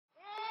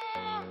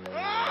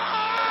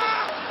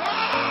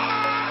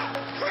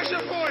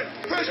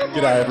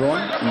G'day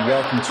everyone, and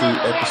welcome to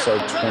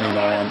episode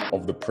 29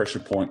 of the Pressure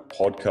Point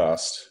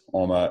podcast.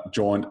 I'm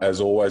joined,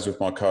 as always, with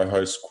my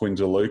co-host Quinn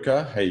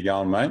DeLuca. How you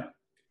going, mate?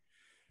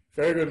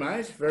 Very good,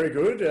 mate. Very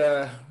good.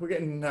 We're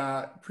getting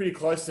pretty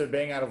close to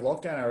being out of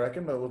lockdown, I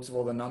reckon, by the looks of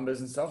all the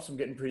numbers and stuff. So I'm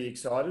getting pretty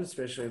excited,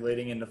 especially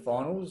leading into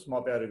finals.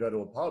 Might be able to go to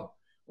a pub.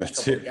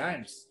 That's it.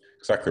 Games.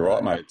 Exactly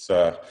right, mate.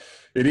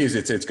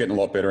 It's getting a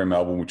lot better in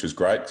Melbourne, which is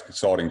great. It's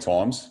exciting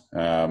times.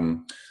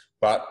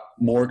 But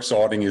more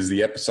exciting is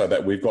the episode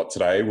that we've got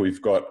today. We've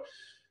got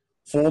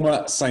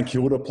former St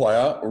Kilda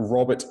player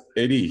Robert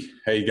Eddy.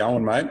 How you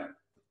going, mate?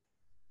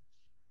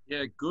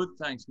 Yeah, good.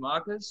 Thanks,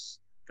 Marcus.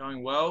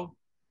 Going well.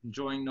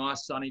 Enjoying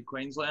nice sunny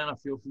Queensland. I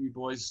feel for you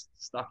boys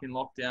stuck in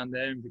lockdown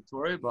there in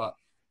Victoria, but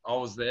I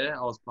was there.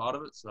 I was part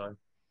of it. So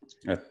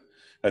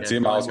that's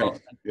him. I was going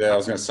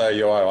to say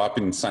you're up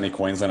in sunny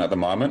Queensland at the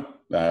moment,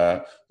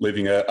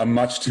 living a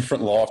much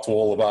different life to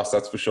all of us.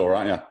 That's for sure,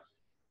 aren't you?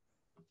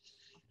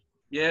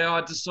 Yeah,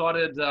 I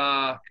decided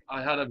I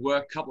had a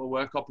couple of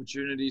work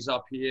opportunities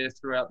up here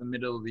throughout the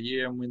middle of the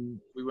year, and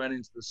when we went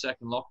into the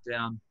second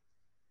lockdown,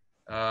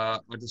 I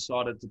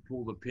decided to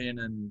pull the pin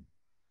and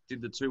did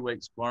the 2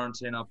 weeks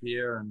quarantine up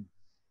here,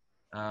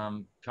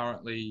 and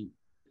currently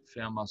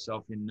found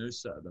myself in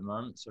Noosa at the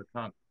moment, so I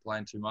can't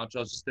complain too much. I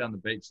was just down the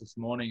beach this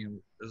morning, and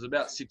there's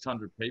about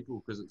 600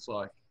 people because it's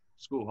like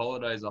school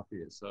holidays up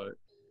here. So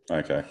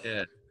okay,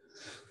 yeah,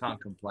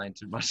 can't complain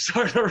too much.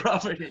 So to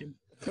rub it in.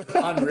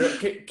 Unreal.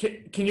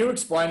 Can you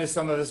explain to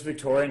some of us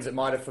Victorians that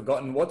might have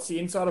forgotten, what's the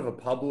inside of a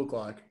pub look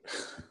like?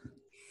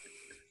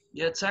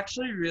 Yeah, it's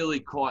actually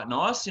really quite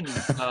nice.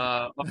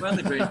 I've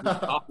only been to a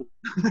couple.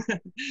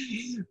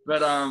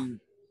 But,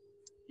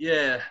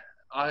 yeah,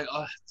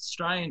 it's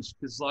strange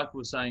because like we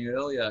were saying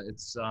earlier,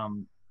 it's,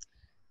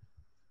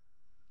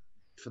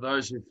 for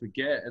those who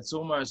forget, it's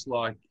almost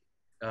like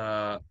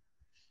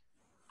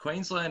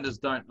Queenslanders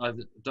don't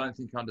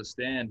think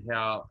understand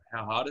how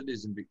hard it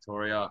is in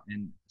Victoria,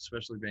 and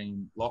especially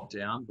being locked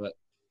down. But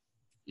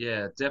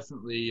yeah,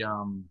 definitely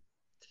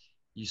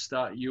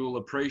you'll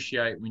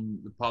appreciate when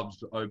the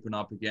pubs open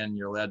up again.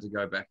 You're allowed to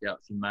go back out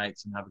with your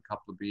mates and have a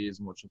couple of beers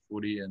and watch a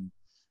footy, and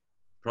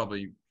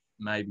probably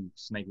maybe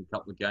sneak a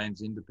couple of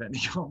games in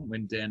depending on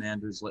when Dan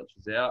Andrews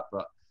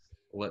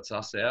lets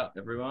us out,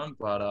 everyone.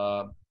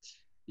 But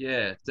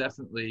yeah,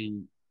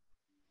 definitely.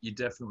 You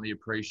definitely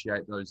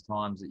appreciate those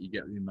times that you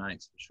get with your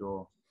mates, for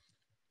sure.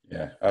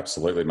 Yeah,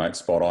 absolutely, mate.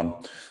 Spot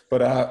on.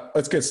 But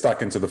let's get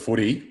stuck into the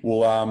footy.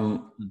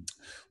 We'll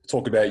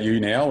talk about you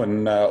now,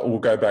 and we'll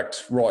go back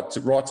right to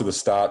the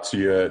start to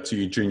your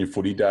junior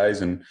footy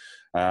days, and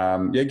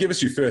give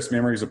us your first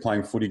memories of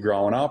playing footy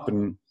growing up,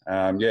 and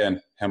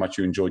and how much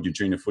you enjoyed your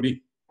junior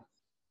footy.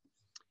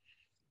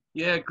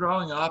 Yeah,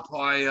 growing up,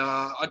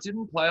 I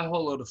didn't play a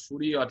whole lot of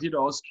footy. I did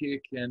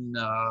Auskick and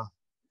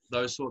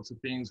those sorts of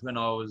things when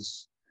I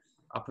was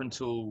up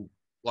until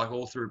like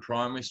all through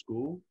primary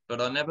school, but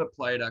I never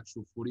played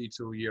actual footy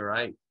till year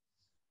 8.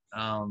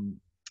 I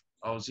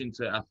was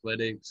into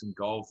athletics and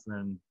golf,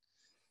 and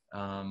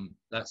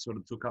that sort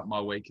of took up my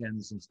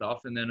weekends and stuff.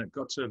 And then it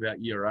got to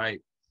about year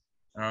 8,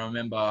 and I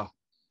remember,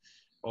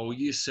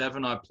 year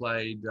 7 I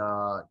played,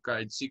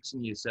 grade 6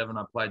 and year 7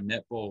 I played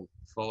netball,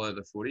 follow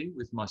the footy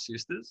with my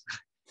sisters.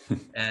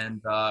 And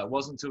it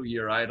wasn't until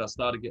year 8 I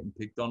started getting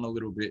picked on a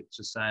little bit,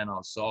 just saying I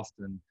was soft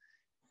and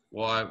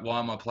why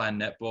am I playing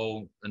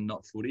netball and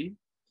not footy?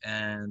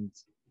 And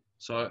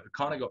so I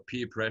kind of got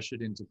peer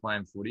pressured into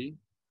playing footy.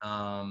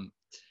 I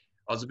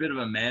was a bit of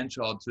a man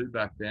child too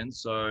back then,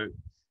 so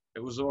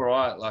it was all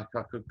right. Like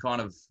I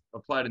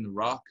played in the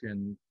ruck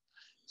and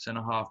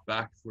centre half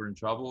back if we're in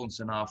trouble, and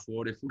centre half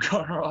forward if we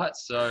got all right.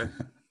 So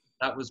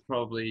that was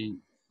probably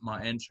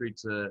my entry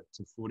to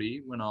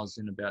footy when I was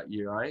in about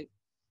year 8.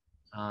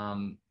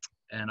 And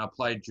I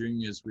played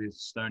juniors with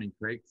Stony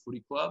Creek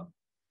Footy Club,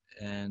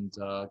 and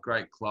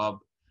great club,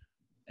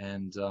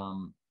 and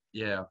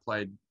I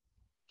played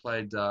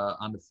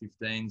under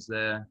 15s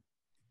there,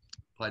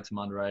 played some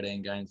under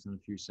 18 games and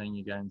a few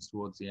senior games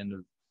towards the end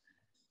of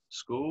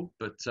school,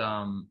 but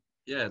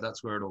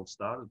that's where it all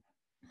started.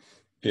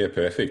 Yeah,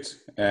 perfect.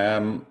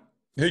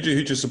 Who'd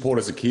you support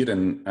as a kid,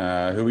 and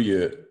who were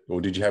you, or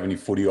did you have any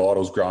footy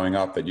idols growing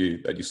up that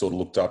you sort of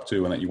looked up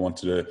to and that you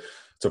wanted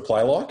to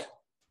play like?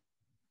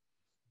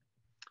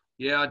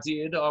 Yeah, I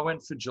did. I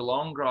went for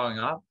Geelong growing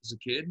up as a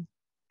kid.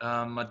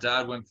 My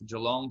dad went for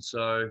Geelong,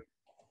 so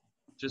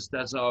just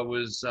as I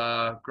was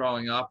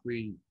growing up,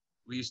 we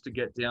used to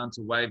get down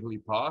to Waverley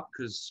Park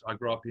because I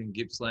grew up in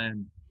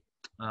Gippsland,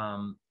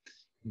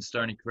 in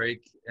Stony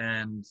Creek,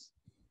 and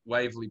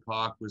Waverley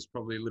Park was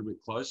probably a little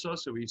bit closer,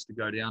 so we used to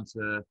go down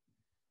to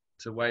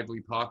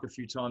Waverley Park a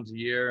few times a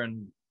year.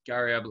 And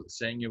Gary Ablett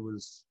Senior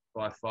was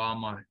by far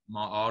my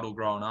idol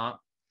growing up.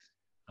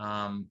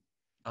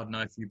 I don't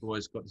know if you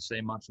boys got to see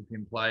much of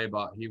him play,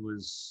 but he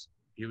was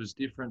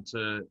different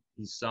to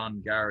his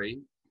son Gary.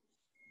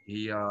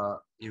 He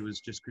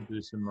could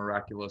do some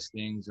miraculous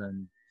things,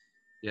 and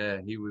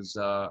yeah, he was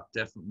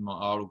definitely my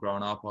idol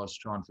growing up. I was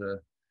trying to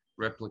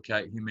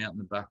replicate him out in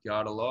the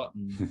backyard a lot,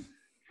 and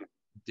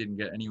didn't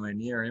get anywhere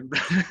near him.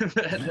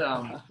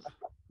 But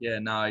yeah,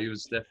 no, he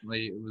was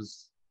definitely, it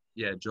was,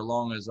 yeah,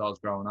 Geelong as I was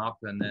growing up.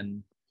 And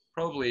then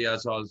probably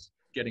as I was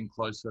getting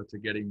closer to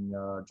getting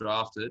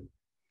drafted,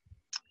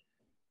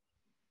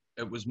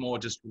 it was more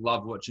just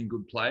love watching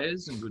good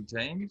players and good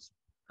teams,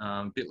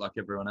 a bit like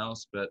everyone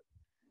else. But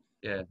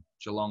yeah,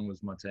 Geelong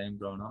was my team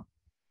growing up.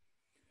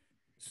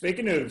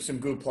 Speaking of some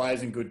good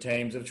players and good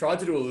teams, I've tried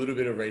to do a little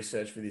bit of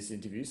research for this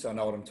interview, so I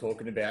know what I'm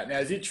talking about. Now,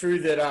 is it true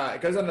that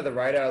it goes under the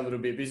radar a little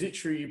bit, but is it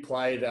true you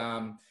played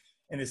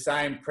in the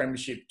same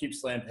premiership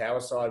Gippsland power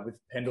side with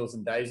Pendles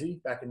and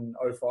Daisy back in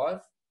 05?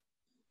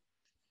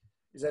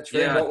 Is that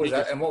true? Yeah,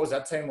 And what was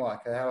that team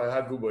like?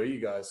 How good were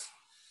you guys?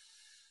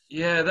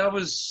 Yeah, that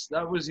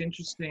was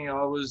interesting.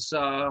 I was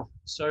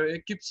so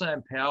at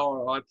Gippsland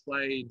Power. I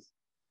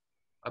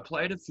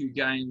played a few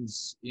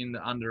games in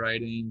the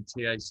under-18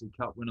 TAC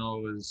Cup when I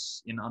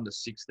was in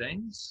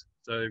under-16s,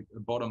 so a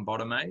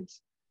bottom age,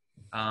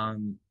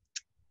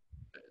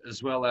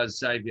 as well as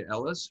Xavier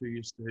Ellis,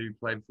 who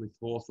played with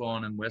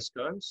Hawthorn and West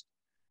Coast,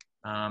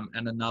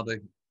 and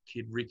another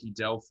kid, Ricky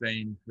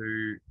Delphine,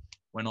 who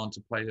went on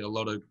to play a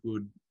lot of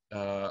good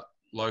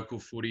local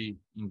footy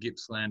in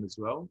Gippsland as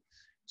well.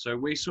 So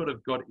we sort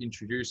of got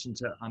introduced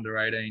into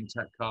under-18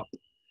 TAC Cup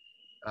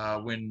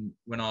when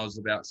I was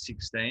about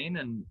 16,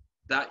 and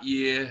that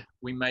year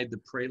we made the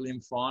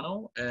prelim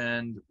final,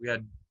 and we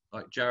had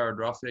like Jared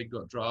Ruffhead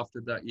got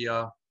drafted that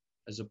year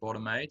as a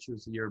bottom age. He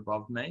was a year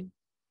above me.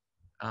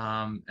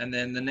 And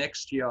then the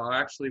next year I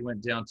actually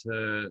went down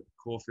to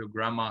Caulfield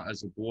Grammar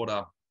as a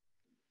boarder.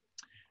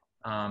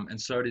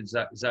 And so did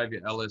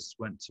Xavier Ellis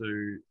went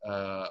to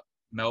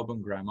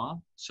Melbourne Grammar.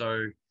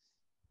 So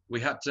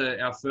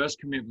our first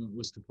commitment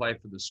was to play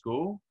for the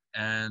school.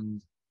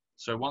 And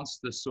so once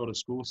the sort of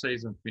school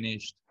season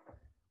finished,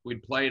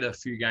 we'd played a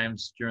few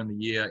games during the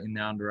year in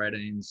the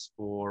under-18s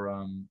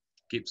for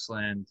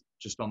Gippsland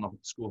just on the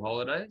school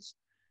holidays.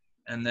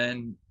 And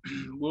then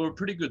we were a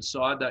pretty good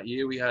side that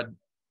year. We had,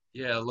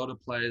 a lot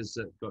of players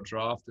that got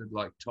drafted,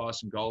 like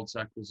Tyson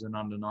Goldsack was an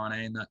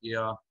under-19 that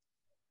year.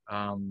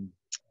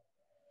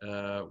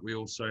 We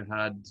also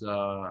had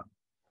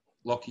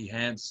Lockie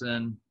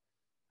Hansen,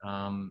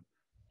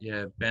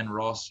 Ben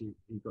Ross, he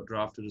got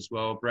drafted as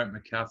well. Brent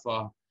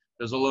McCaffer.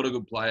 There's a lot of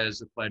good players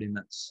that played in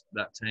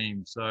that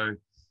team. So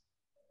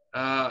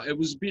it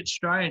was a bit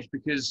strange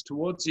because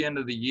towards the end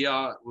of the year,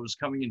 it was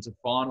coming into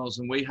finals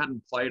and we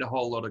hadn't played a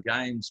whole lot of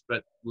games,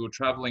 but we were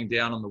traveling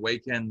down on the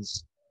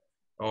weekends,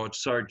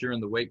 during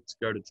the week to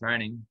go to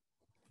training.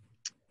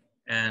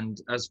 And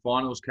as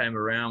finals came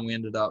around, we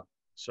ended up,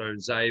 so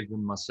Zave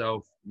and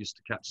myself used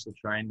to catch the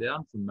train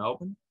down from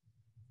Melbourne,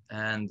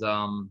 and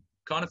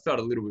kind of felt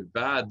a little bit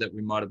bad that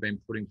we might have been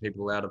putting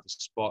people out of a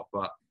spot,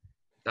 but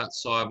that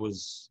side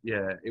was,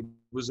 it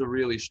was a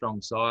really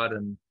strong side.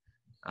 And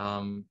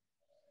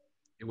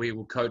we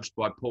were coached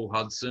by Paul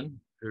Hudson,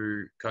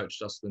 who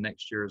coached us the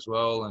next year as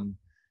well. And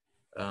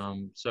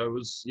so it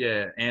was,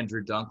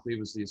 Andrew Dunkley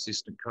was the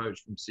assistant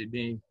coach from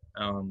Sydney.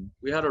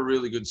 We had a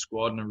really good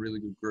squad and a really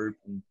good group,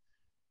 and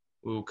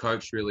we were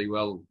coached really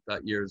well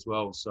that year as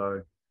well.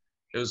 So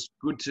it was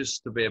good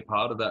just to be a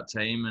part of that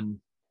team. And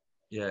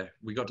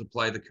we got to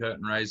play the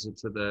curtain raiser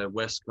to the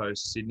West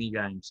Coast Sydney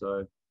game.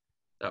 So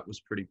that was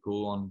pretty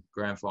cool on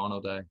grand final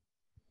day.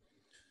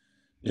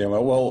 Yeah,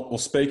 well,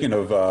 speaking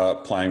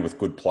of playing with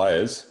good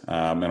players,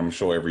 and I'm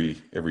sure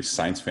every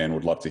Saints fan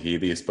would love to hear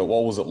this, but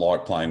what was it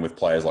like playing with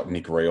players like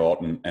Nick Riot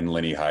and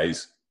Lenny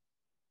Hayes?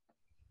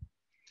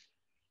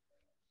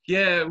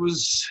 Yeah, it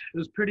was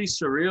pretty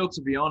surreal,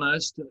 to be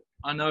honest.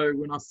 I know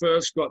when I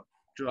first got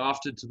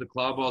drafted to the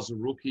club, I was a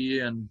rookie,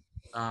 and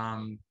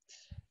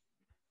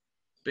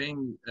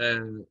being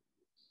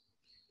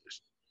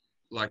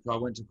I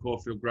went to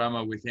Caulfield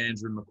Grammar with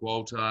Andrew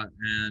McWalter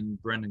and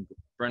Brendan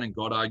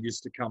Goddard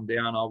used to come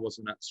down. I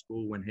wasn't at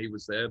school when he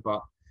was there,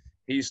 but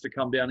he used to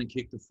come down and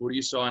kick the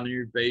footy. So I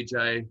knew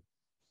BJ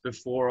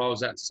before I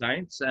was at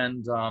Saints,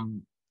 and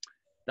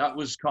that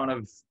was kind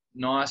of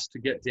nice to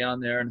get down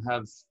there and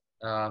have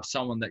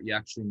someone that you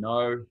actually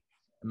know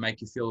and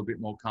make you feel a bit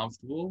more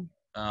comfortable.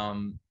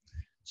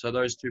 So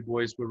those two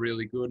boys were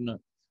really good. And I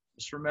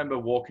just remember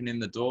walking in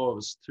the door, it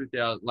was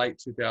late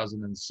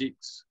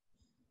 2006.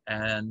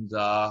 And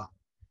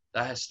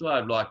they still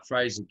had like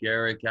Fraser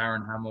Garrick,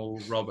 Aaron Hamill,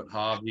 Robert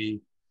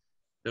Harvey.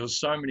 There was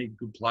so many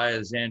good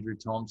players, Andrew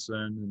Thompson.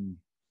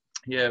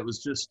 And it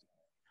was just,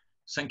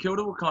 St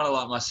Kilda were kind of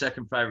like my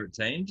second favourite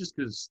team just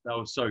because they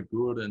were so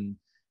good. And,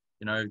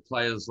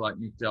 players like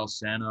Nick Del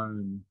Sano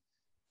and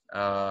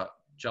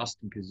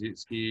Justin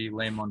Kaczynski,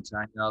 Liam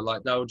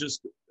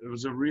Montagna, it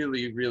was a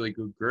really, really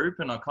good group.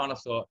 And I kind of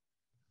thought,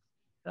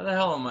 how the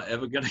hell am I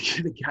ever going to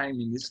get a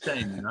game in this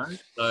team,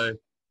 So,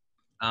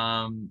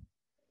 I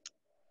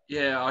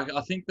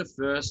think the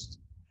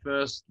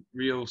first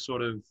real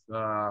sort of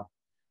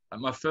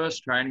my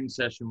first training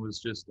session was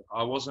just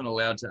I wasn't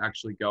allowed to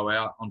actually go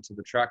out onto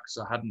the track because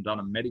I hadn't done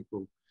a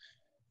medical,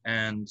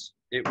 and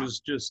it was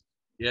just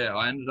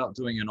I ended up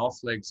doing an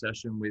off-leg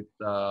session with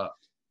the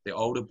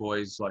older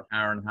boys like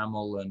Aaron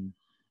Hamill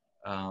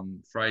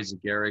and Fraser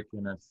Garrick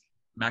and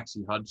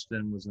Maxie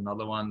Hudson was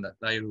another one that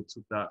they all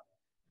took that.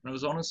 And it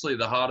was honestly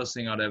the hardest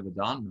thing I'd ever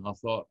done. I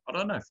thought, I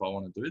don't know if I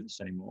want to do this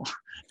anymore.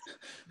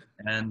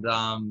 And,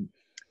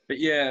 but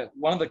yeah,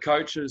 one of the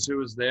coaches who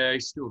was there,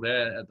 he's still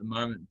there at the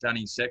moment,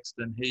 Danny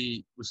Sexton,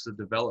 he was the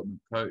development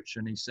coach.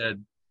 And he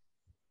said,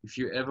 if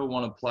you ever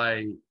want to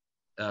play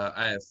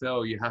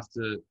AFL, you have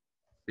to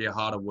be a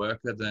harder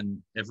worker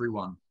than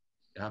everyone.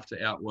 You have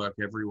to outwork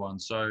everyone.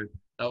 So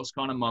that was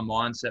kind of my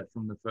mindset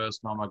from the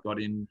first time I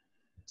got into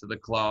the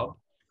club.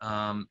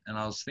 And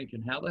I was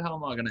thinking, how the hell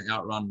am I going to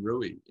outrun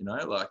Rui? You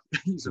know, like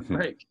he's a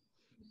freak.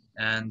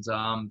 And,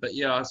 but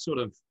yeah,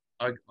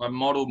 I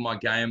modeled my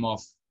game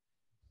off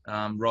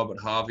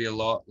Robert Harvey a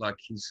lot, like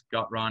his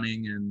gut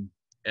running and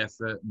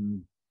effort.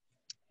 And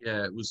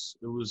yeah, it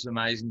was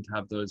amazing to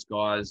have those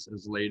guys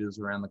as leaders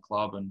around the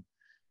club. And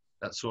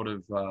that sort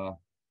of,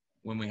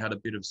 when we had a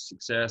bit of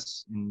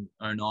success in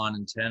 09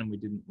 and 10, we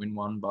didn't win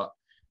one, but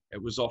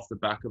it was off the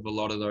back of a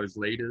lot of those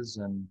leaders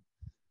and,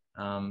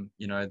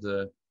 you know,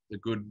 the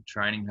good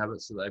training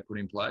habits that they put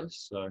in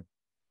place. So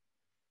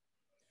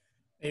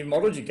you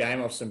modelled your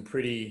game off some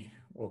pretty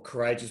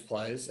courageous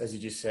players, as you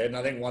just said. And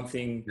I think one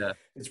thing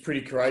that's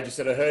pretty courageous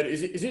that I heard,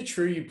 is it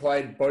true you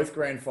played both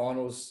grand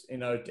finals in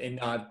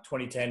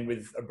 2010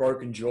 with a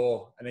broken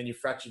jaw, and then you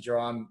fractured your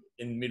arm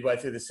in midway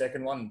through the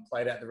second one and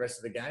played out the rest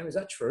of the game? Is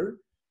that true?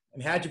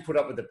 And how'd you put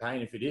up with the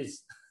pain if it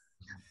is?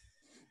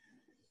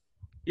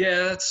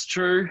 Yeah, that's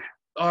true.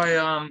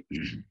 I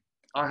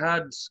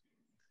had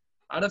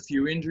a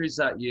few injuries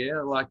that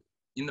year. Like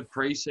in the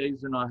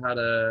preseason, I had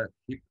a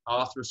hip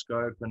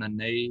arthroscope and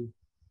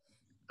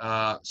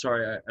a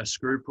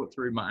screw put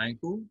through my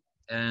ankle.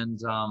 And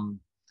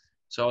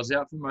so I was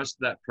out for most of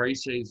that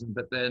preseason,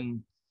 but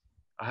then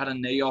I had a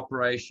knee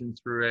operation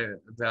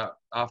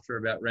after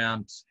about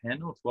round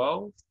 10 or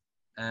 12.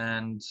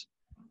 And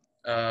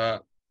I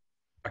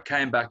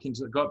got back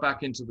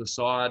into the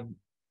side,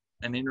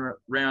 and in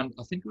round,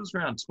 I think it was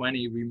round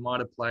 20, we might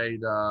have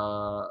played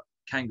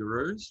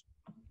Kangaroos.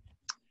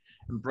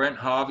 And Brent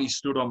Harvey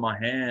stood on my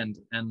hand,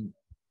 and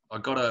I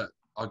got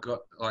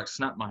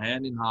snapped my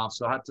hand in half.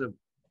 So I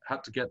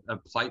had to get a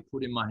plate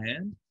put in my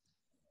hand,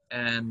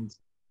 and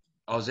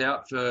I was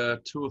out for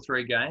 2 or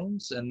 3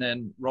 games. And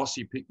then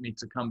Rossi picked me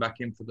to come back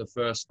in for the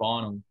first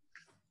final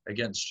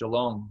against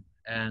Geelong.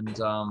 And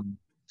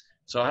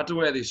so I had to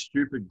wear this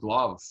stupid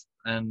glove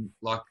and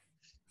like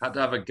had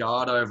to have a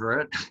guard over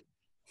it.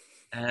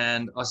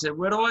 And I said,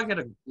 where do I get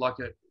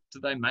do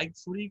they make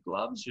footy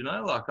gloves? You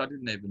know, like I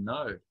didn't even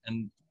know.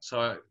 And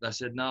so they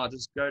said, no,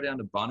 just go down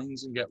to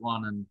Bunnings and get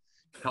one and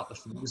cut the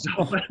fingers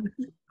off it.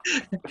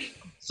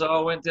 So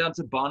I went down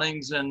to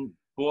Bunnings and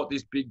bought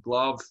this big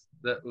glove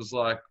that was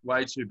like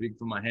way too big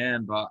for my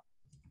hand, but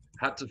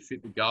had to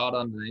fit the guard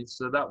underneath.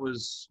 So that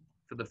was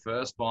for the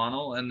first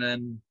final. And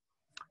then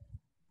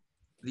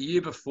the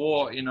year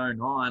before in 09,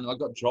 I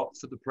got dropped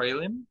for the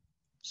prelim.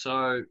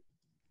 So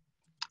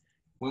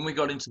when we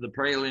got into the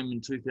prelim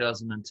in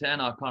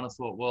 2010, I kind of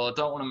thought, well, I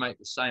don't want to make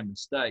the same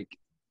mistake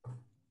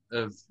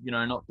of, you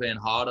know, not being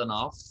hard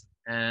enough.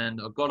 And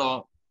I got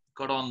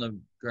on the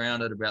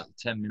ground at about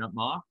the 10-minute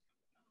mark.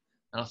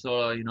 And I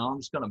thought, you know, I'm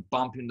just going to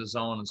bump into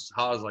someone as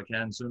hard as I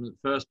can. So the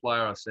first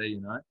player I see,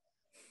 you know.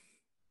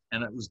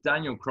 And it was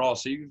Daniel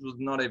Cross. He was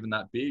not even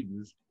that big. He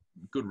was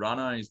a good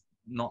runner. He's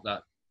not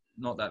that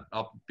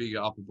big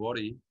upper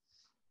body.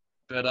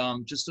 But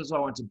just as I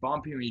went to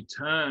bump him, he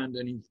turned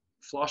and he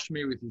flushed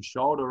me with his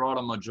shoulder right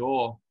on my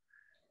jaw.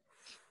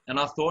 And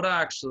I thought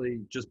I actually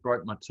just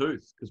broke my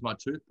tooth because my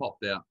tooth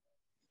popped out.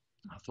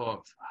 I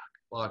thought,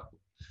 fuck.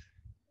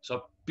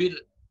 So I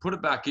put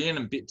it back in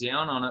and bit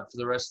down on it for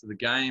the rest of the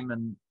game.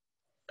 And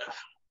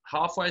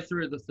halfway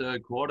through the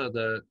third quarter,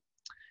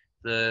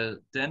 the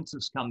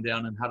dentist come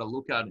down and had a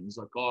look at it. He's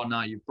like, oh,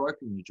 no, you've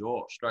broken your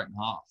jaw straight in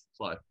half. It's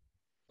like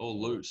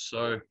all loose.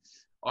 So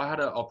I had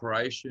an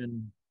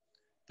operation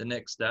the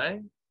next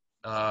day,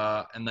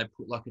 and they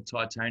put like a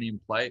titanium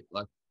plate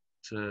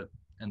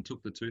and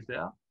took the tooth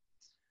out.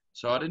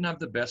 So I didn't have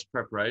the best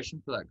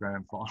preparation for that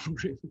grand final,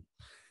 really.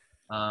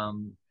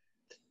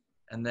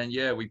 And then,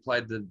 yeah, we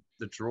played the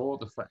draw,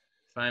 the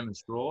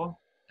famous draw,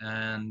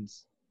 and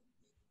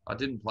I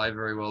didn't play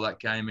very well that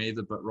game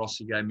either, but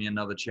Rossi gave me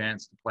another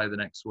chance to play the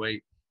next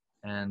week.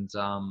 And,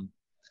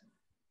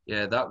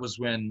 yeah, that was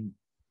when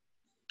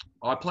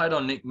I played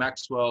on Nick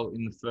Maxwell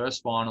in the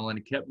first final, and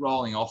he kept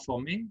rolling off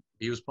on me.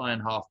 He was playing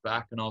half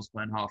back and I was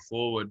playing half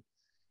forward.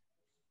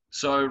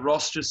 So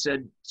Ross just said,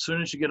 as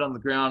soon as you get on the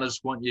ground, I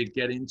just want you to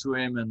get into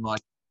him and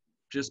like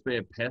just be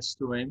a pest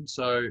to him.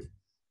 So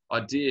I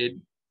did.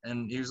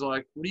 And he was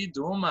like, what are you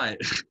doing, mate?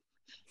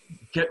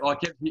 I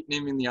kept hitting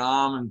him in the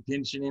arm and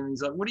pinching him.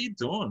 He's like, what are you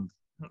doing?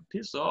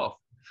 Piss off.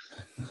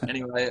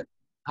 Anyway,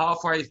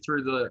 halfway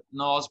through it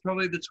was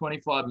probably the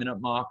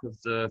 25-minute mark of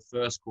the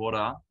first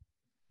quarter.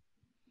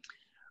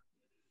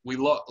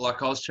 I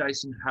was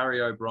chasing Harry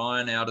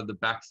O'Brien out of the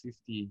back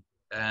 50,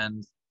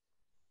 and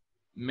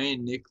me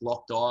and Nick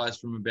locked eyes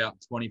from about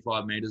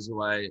 25 metres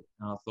away.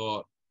 And I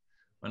thought,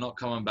 we're not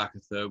coming back a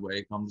third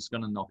week. I'm just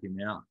going to knock him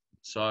out.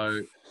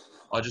 So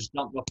I just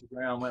jumped off the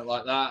ground, went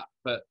like that.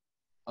 But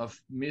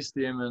I've missed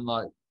him, and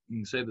like you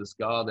can see the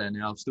scar there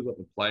now. I've still got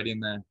the plate in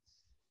there.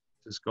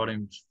 Just got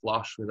him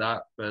flush with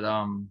that. But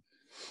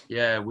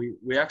yeah,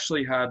 we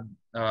actually had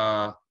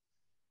a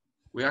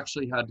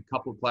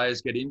couple of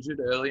players get injured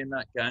early in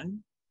that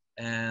game,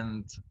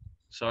 and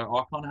so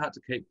I kind of had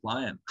to keep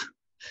playing.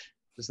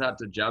 Just had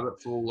to jab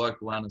it full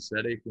local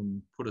anaesthetic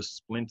and put a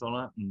splint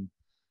on it and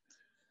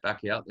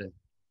back out there.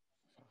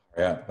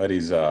 Yeah, that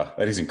is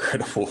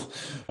incredible.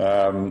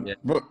 Yeah.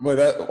 But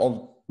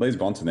I'll lead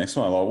on to the next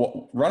one. Like,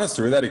 run us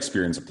through that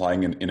experience of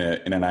playing in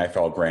an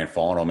AFL grand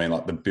final. I mean,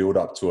 like the build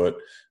up to it,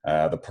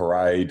 the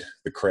parade,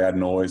 the crowd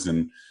noise,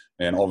 and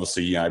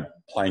obviously, you know,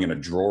 playing in a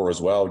draw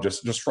as well.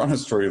 Just run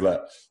us through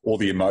that, all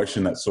the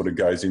emotion that sort of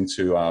goes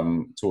into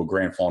to a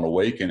grand final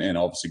week and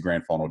obviously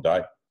grand final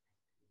day.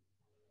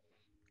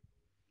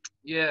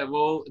 Yeah,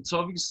 well, it's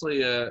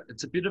obviously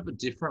it's a bit of a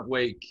different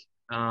week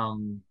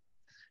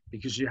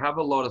because you have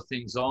a lot of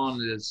things on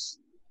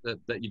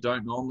that you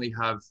don't normally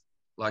have.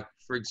 Like,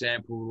 for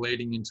example,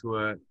 leading into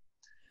a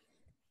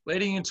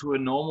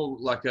normal,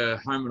 like a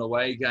home and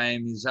away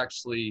game is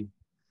actually,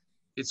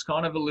 it's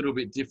kind of a little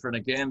bit different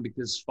again,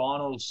 because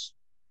finals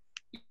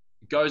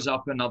goes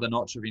up another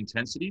notch of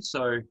intensity.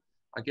 So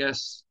I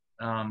guess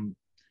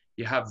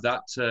you have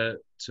that to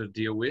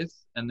deal with.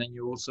 And then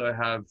you also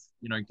have,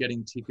 you know,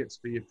 getting tickets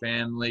for your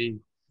family.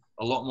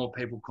 A lot more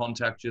people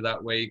contact you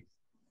that week,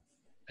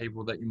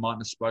 people that you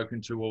mightn't have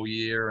spoken to all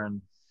year.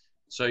 And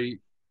so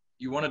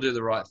you want to do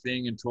the right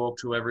thing and talk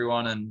to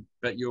everyone,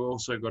 but you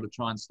also got to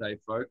try and stay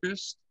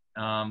focused.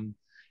 And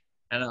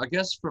I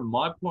guess from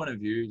my point of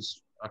view,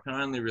 I can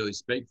only really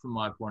speak from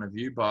my point of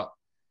view, but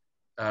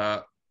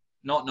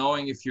not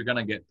knowing if you're going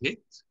to get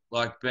picked,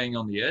 like being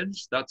on the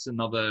edge, that's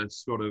another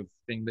sort of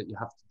thing that you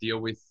have to deal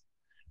with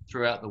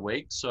throughout the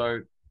week.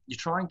 So you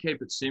try and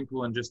keep it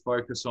simple and just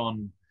focus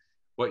on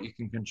what you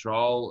can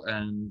control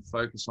and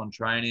focus on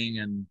training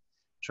and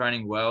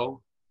training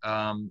well.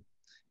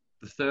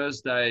 The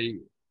Thursday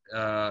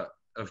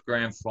of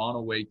grand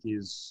final week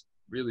is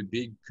really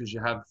big because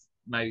you have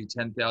maybe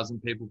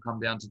 10,000 people come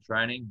down to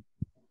training.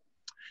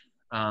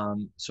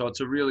 So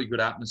it's a really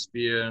good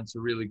atmosphere. It's a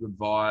really good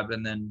vibe.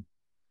 And then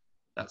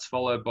that's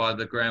followed by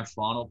the grand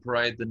final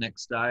parade the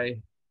next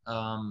day,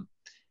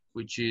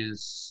 which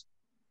is,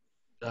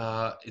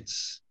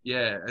 it's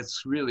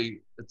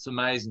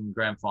amazing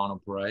grand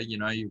final parade. You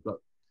know, you've got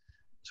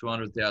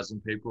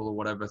 200,000 people or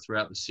whatever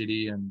throughout the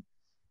city, and,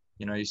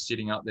 you know, you're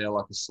sitting up there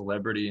like a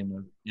celebrity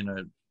in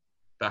a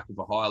back of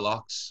a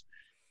Hilux.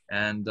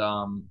 And,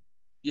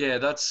 yeah,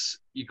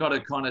 you got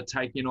to kind of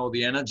take in all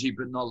the energy,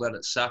 but not let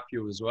it sap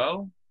you as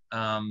well.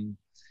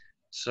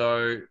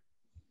 So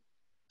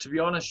to be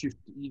honest,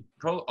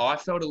 I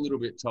felt a little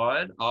bit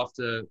tired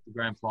after the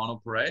grand final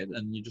parade,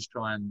 and you just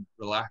try and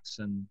relax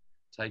and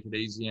take it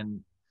easy, and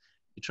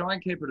you try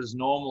and keep it as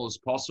normal as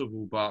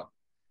possible. But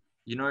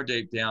you know,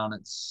 deep down,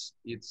 it's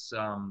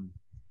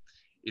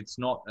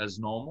not as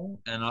normal.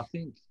 And I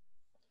think,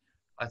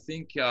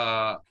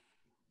 yeah,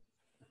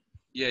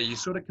 you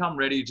sort of come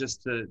ready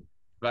just to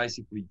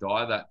basically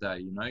die that day.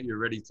 You know, you're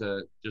ready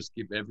to just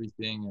give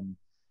everything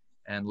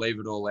and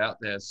leave it all out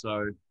there.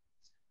 So it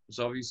was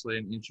obviously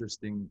an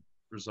interesting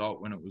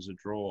result when it was a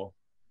draw,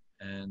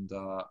 and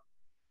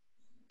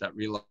that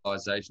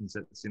realization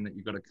sets in that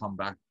you've got to come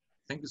back.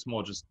 I think it's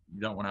more just you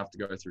don't want to have to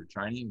go through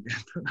training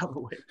for another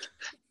week.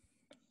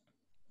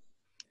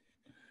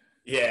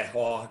 Yeah,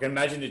 well, I can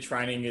imagine the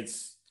training.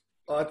 It's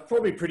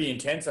probably pretty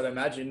intense. I'd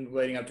imagine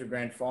leading up to a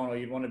grand final,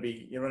 you'd want to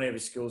have your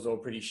skills all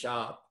pretty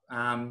sharp.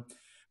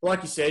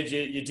 Like you said,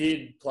 you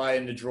did play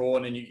in the draw,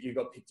 and then you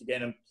got picked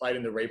again and played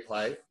in the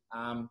replay.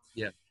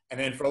 Yeah. And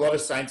then for a lot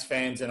of Saints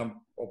fans, and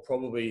I'll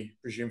probably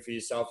presume for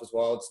yourself as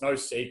well, it's no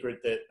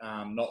secret that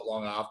not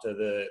long after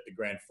the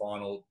grand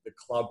final, the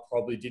club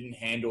probably didn't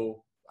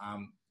handle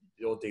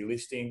your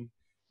delisting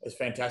as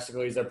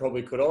fantastically as they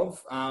probably could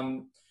have.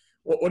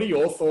 What are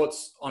your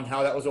thoughts on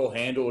how that was all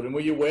handled? And were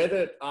you aware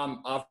that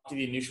after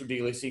the initial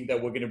delisting that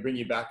we're going to bring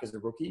you back as a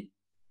rookie?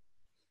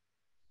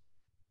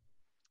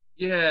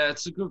 Yeah,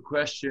 it's a good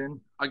question.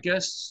 I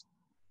guess,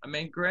 I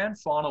mean, grand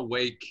final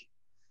week,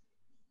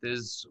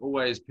 there's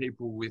always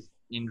people with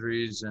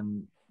injuries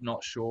and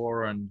not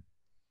sure. And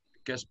I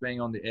guess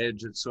being on the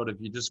edge, it's sort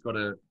of, you just got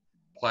to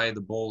play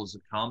the ball as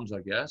it comes,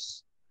 I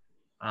guess.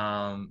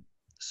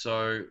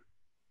 So,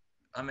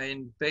 I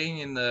mean,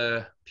 being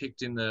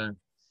picked in the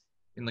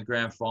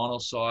grand final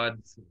side,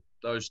 for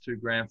those two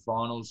grand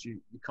finals, you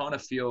kind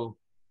of feel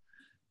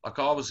like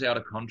I was out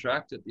of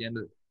contract at the end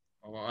of,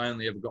 I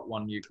only ever got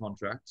 1 year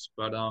contracts,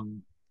 but I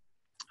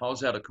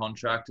was out of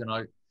contract,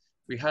 and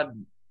we had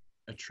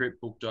a trip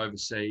booked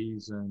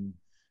overseas, and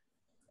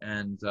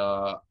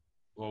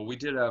well, we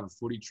did have a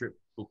footy trip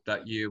booked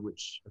that year,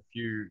 which a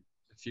few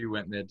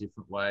went their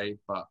different way,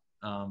 but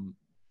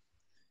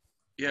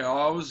yeah,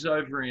 I was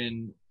over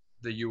in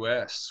the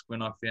US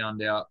when I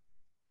found out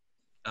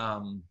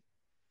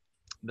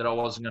that I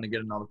wasn't going to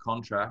get another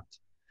contract,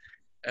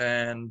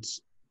 and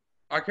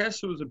I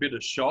guess it was a bit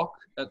of shock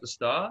at the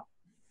start.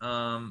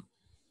 And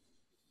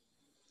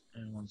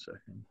 1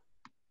 second.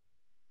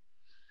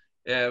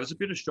 yeah, it was a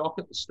bit of shock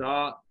at the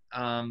start.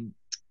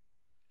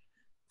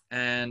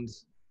 And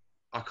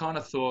I kind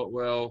of thought,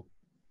 well,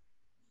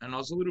 and I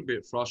was a little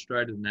bit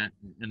frustrated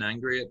and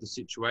angry at the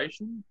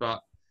situation,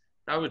 but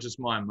that was just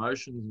my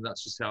emotions, and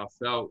that's just how I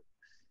felt.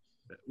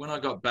 When I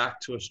got back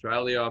to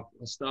Australia,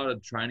 I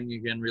started training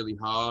again really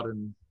hard,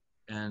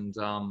 and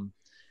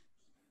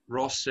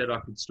Ross said I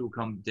could still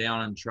come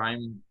down and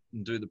train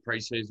and do the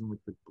preseason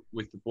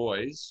with the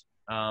boys,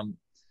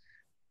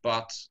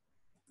 but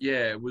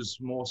yeah, it was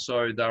more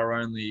so they were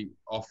only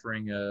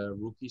offering a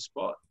rookie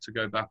spot to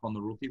go back on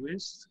the rookie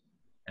list,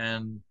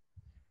 and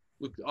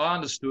look, I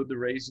understood the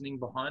reasoning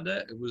behind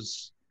it. It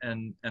was,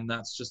 and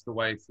that's just the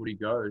way footy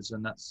goes,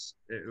 and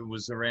it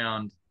was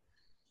around.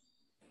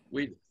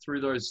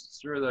 Through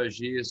those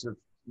years of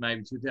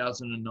maybe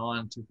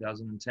 2009,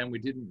 2010, we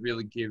didn't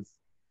really give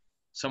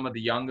some of the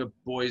younger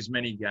boys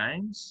many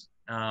games.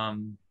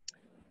 And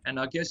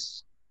I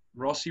guess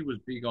Rossi was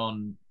big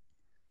on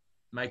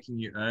making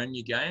you earn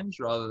your games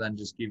rather than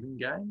just giving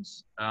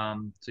games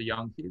to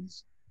young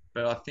kids.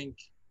 But I think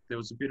there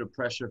was a bit of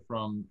pressure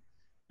from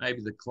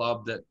maybe the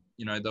club that,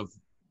 they've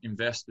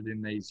invested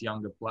in these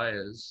younger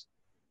players,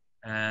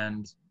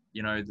 and,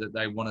 that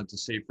they wanted to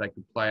see if they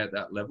could play at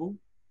that level.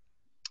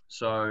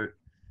 So,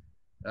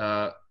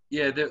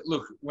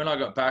 look, when I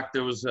got back,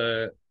 there was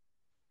an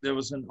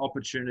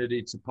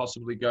opportunity to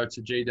possibly go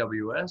to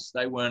GWS.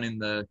 They weren't in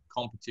the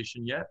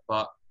competition yet,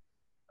 but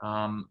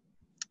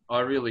I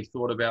really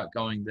thought about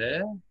going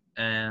there,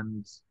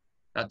 and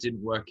that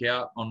didn't work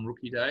out on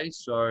rookie day.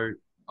 So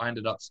I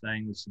ended up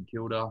staying with St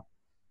Kilda,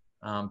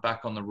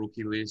 back on the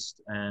rookie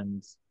list,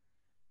 and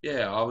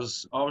yeah, I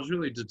was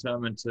really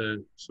determined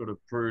to sort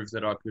of prove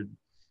that I could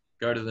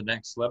go to the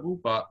next level,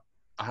 but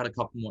I had a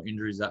couple more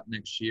injuries that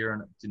next year,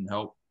 and it didn't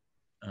help.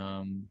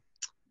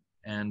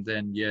 And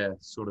then,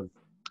 sort of,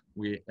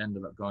 we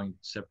ended up going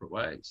separate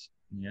ways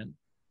in the end.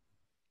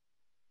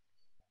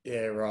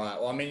 Yeah, right.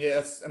 Well, I mean,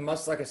 yeah,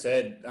 like I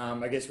said,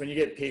 I guess when you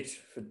get picked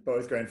for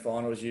both grand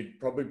finals, you'd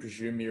probably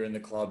presume you're in the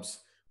club's,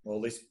 well,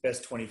 at least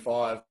best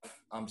 25,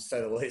 to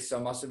say the least. So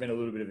it must have been a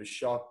little bit of a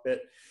shock.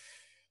 But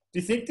do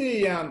you think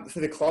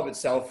for the club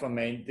itself, I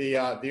mean, the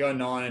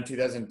 09 and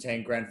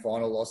 2010 grand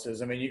final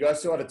losses, I mean, you guys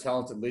still had a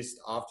talented list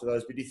after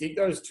those, but do you think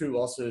those two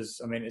losses,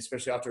 I mean,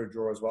 especially after a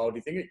draw as well, do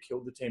you think it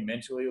killed the team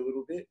mentally a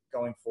little bit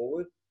going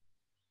forward?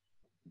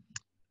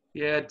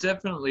 Yeah, it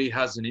definitely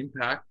has an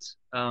impact.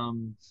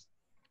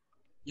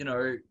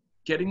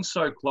 Getting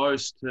so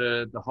close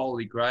to the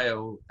Holy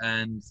Grail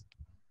and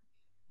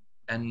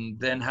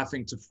then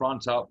having to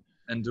front up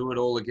and do it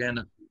all again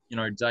at,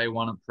 day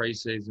one of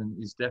preseason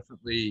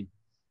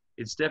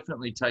it's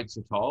definitely takes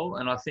a toll.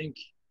 And I think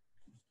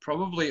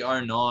probably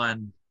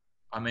 09,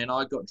 I mean,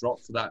 I got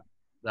dropped for that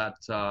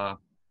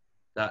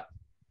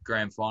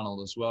grand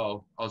final as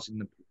well. I was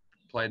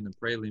played in the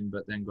prelim,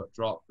 but then got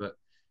dropped. But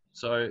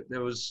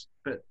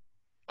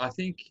I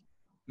think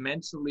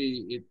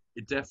mentally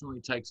it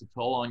definitely takes a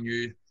toll on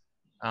you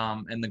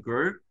and the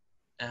group.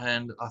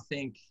 And I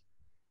think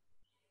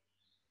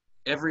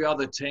every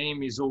other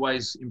team is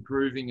always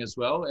improving as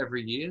well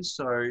every year.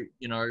 So,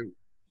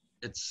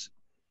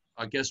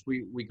 I guess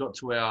we got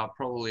to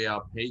probably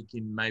our peak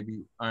in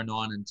maybe 09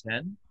 and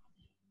 10.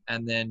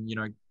 And then,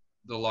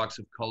 the likes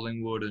of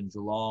Collingwood and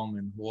Geelong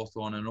and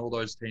Hawthorn and all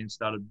those teams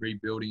started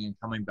rebuilding and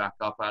coming back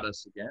up at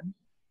us again.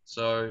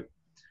 So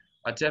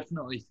I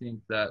definitely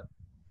think that,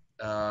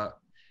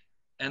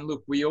 and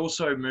look, we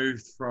also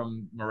moved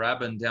from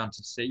Moorabbin down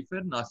to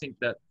Seaford. And I think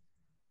that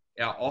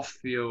our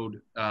off-field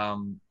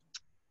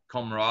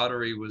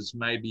camaraderie was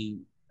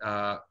maybe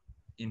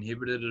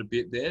inhibited a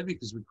bit there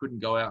because we couldn't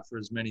go out for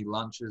as many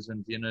lunches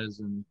and dinners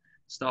and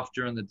stuff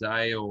during the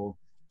day, or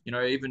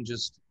even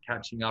just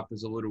catching up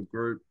as a little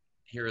group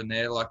here and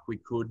there like we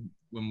could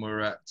when we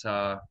were at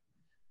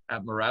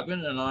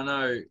Moorabbin. And I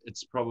know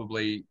it's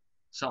probably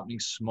something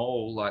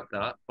small like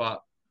that,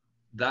 but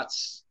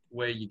that's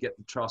where you get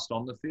the trust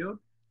on the field,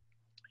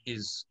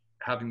 is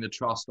having the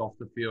trust off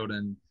the field,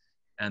 and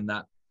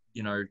that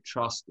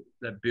trust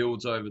that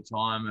builds over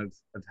time of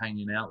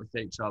hanging out with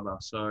each other.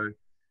 So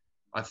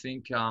I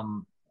think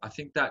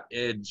that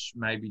edge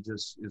maybe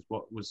just is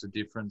what was the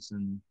difference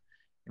in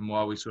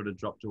why we sort of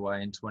dropped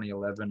away in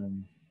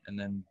 2011 and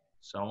then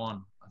so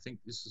on. I think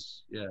this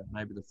is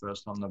maybe the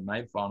first time they've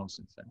made finals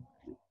since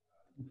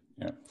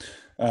then.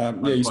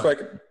 You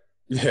spoke.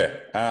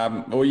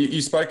 Well,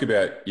 you spoke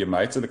about your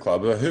mates at the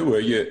club. Who were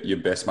your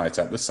best mates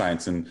at the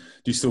Saints, and do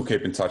you still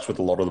keep in touch with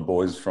a lot of the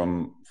boys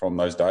from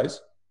those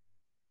days?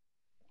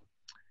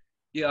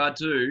 Yeah, I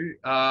do.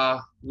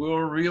 We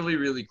were a really,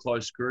 really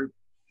close group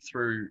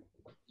through,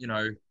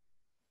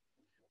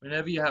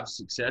 whenever you have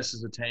success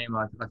as a team,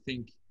 I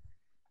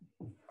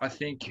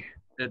think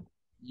that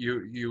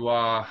you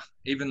are,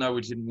 even though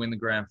we didn't win the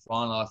grand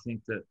final, I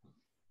think that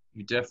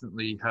you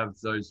definitely have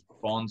those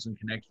bonds and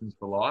connections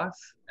for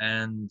life.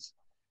 And,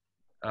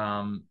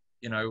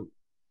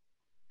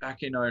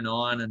 back in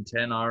 09 and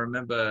 10, I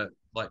remember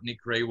like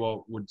Nick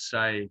Rewalt would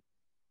say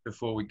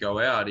before we go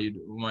out, he'd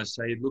almost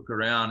say, he'd look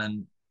around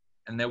and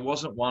and there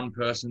wasn't one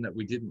person that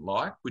we didn't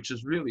like, which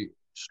is really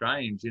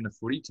strange in a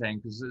footy team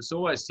because there's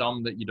always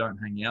some that you don't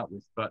hang out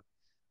with. But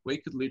we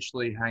could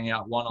literally hang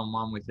out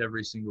one-on-one with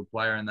every single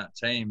player in that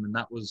team, and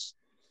that was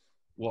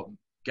what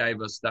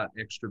gave us that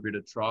extra bit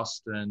of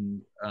trust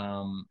and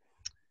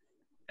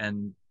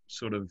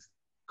sort of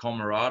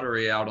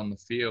camaraderie out on the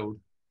field.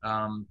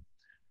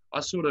 I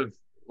sort of,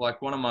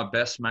 like, one of my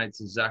best mates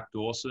is Zach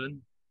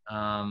Dawson.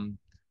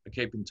 I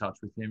keep in touch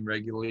with him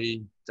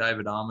regularly.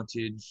 David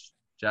Armitage,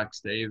 Jack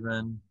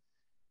Stephen,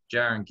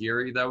 Jaron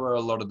Geary. They were a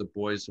lot of the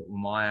boys that were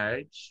my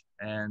age.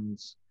 And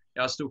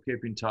I still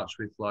keep in touch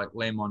with, like,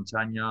 Lee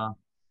Montagna,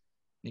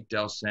 Nick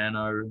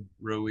Dalsano,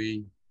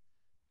 Rui,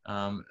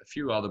 a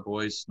few other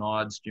boys,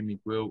 Snides, Jimmy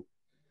Gwilt,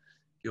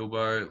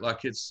 Gilbo.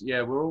 Like,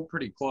 we're all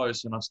pretty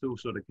close, and I still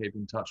sort of keep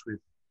in touch with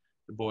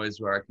the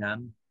boys where I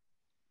can.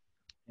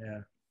 Yeah.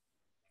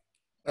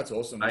 That's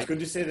awesome. It's good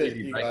to see that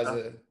you guys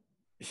are.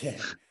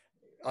 Yeah,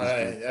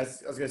 I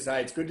was going to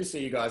say, it's good to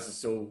see you guys are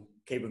still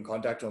keeping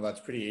contact. All that's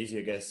pretty easy,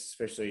 I guess.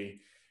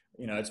 Especially,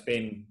 it's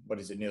been,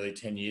 nearly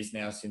 10 years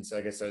now since,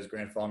 I guess, those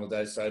grand final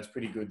days. So it's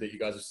pretty good that you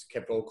guys have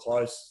kept all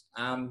close.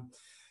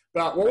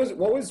 But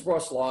what was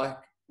Ross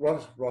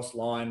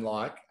Lyon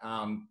like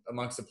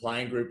amongst the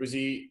playing group? Was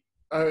he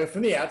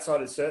from the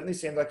outside? It certainly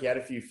seemed like he had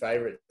a few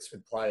favourites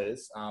with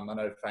players. I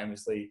know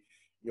famously,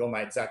 your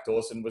mate Zach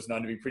Dawson was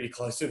known to be pretty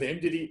close with him.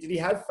 Did he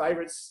have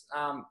favourites,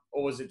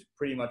 or was it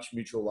pretty much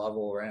mutual love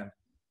all around?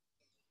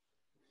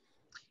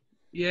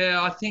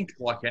 Yeah, I think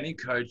like any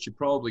coach, you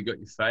probably got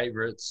your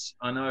favourites.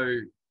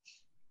 I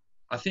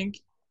think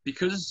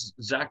because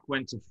Zach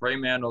went to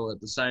Fremantle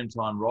at the same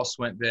time Ross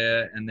went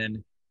there, and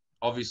then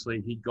obviously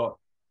he got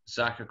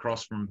Zach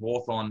across from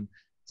Hawthorn.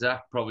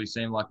 Zach probably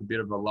seemed like a bit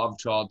of a love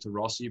child to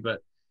Rossi,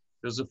 but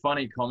there was a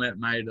funny comment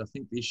made, I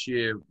think this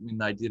year when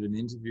they did an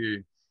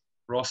interview.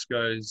 Ross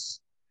goes,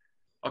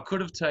 I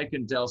could have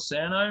taken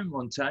Dalsano,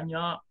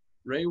 Montagna,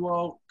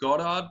 Rewald,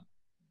 Goddard.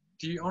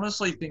 Do you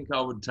honestly think I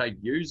would take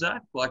you,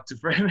 Zach, like to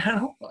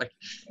Fremantle? Like,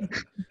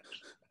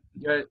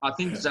 I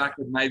think Zach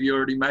had maybe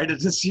already made a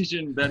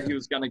decision that he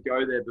was going to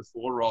go there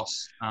before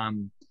Ross. I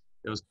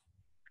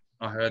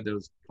heard there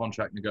was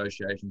contract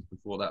negotiations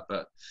before that,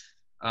 but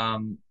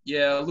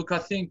look, I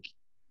think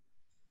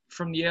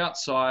from the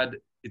outside,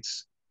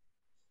 it's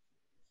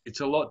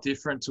a lot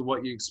different to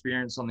what you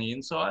experience on the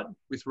inside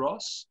with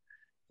Ross.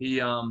 He's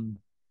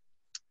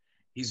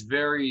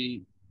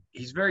very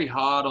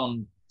hard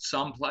on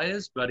some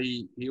players, but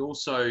he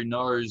also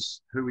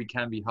knows who he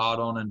can be hard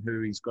on and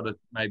who he's got to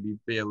maybe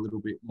be a little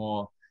bit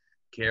more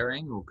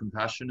caring or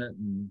compassionate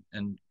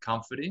and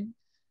comforting,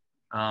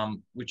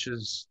 which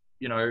is,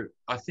 I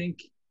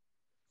think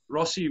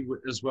Rossi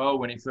as well,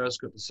 when he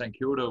first got to St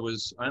Kilda,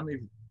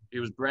 he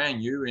was brand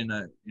new in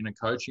a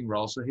coaching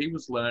role, so he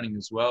was learning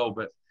as well.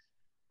 But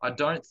I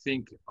don't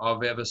think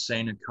I've ever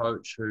seen a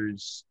coach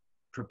who's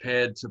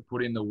prepared to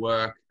put in the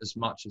work as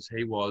much as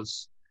he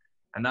was.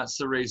 And that's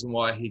the reason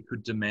why he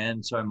could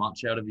demand so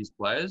much out of his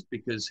players,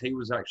 because he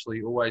was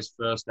actually always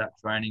first at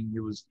training.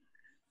 He would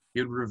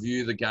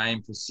review the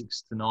game for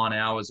 6 to 9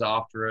 hours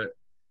after it.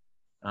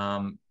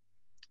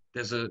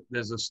 There's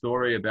a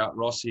story about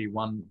Rossi.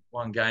 One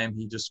game,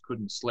 he just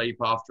couldn't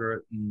sleep after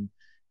it and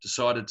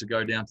decided to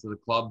go down to the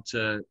club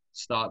to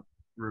start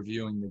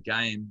reviewing the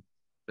game.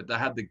 But they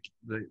had the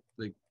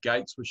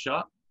gates were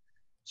shut.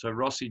 So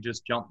Rossi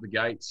just jumped the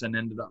gates and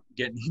ended up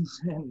getting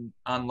in and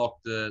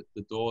unlocked the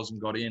doors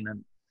and got in.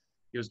 And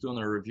he was doing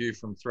a review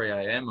from 3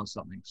 a.m. or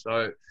something.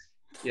 So,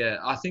 yeah,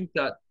 I think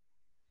that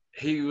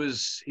he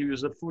was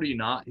a footy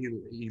nut.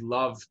 He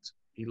loved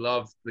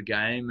the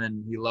game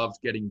and he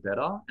loved getting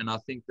better. And I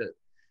think that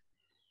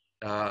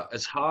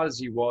as hard as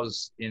he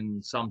was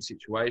in some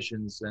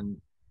situations, and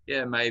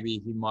yeah, maybe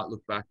he might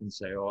look back and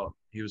say, oh,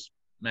 he was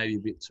maybe a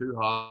bit too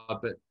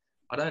hard, but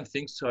I don't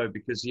think so,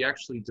 because he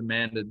actually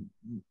demanded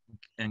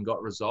and got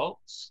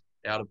results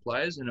out of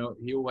players, and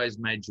he always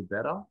made you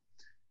better.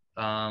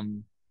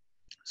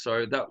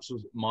 So that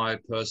was my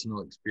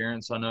personal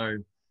experience. I know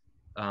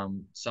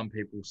some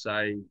people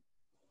say,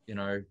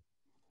 that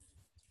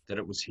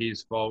it was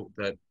his fault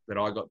that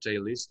I got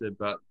delisted,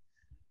 but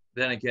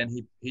then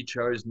again, he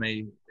chose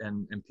me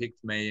and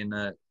picked me in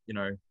a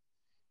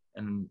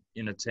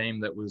team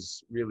that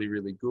was really,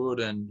 really good,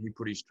 and he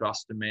put his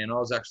trust in me. And I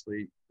was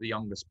actually the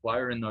youngest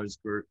player in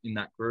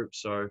that group.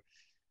 So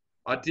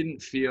I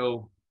didn't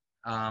feel,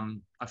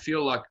 I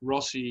feel like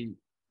Rossi,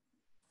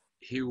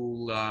 he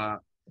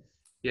will,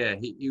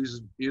 he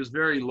was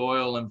very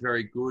loyal and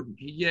very good.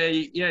 He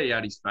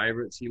had his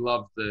favourites. He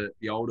loved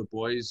the older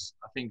boys.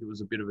 I think it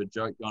was a bit of a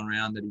joke going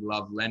around that he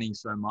loved Lenny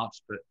so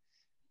much, but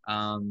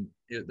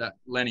that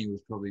Lenny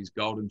was probably his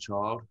golden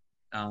child.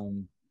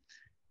 Lenny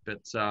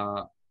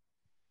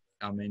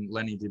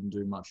didn't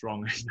do much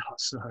wrong either.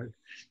 So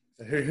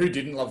who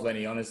didn't love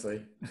Lenny,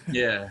 honestly?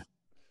 Yeah,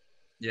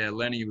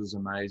 Lenny was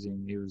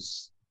amazing. He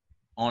was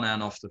on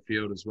and off the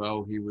field as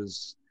well. He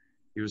was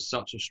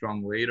such a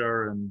strong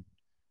leader, and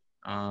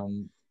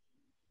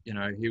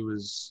he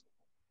was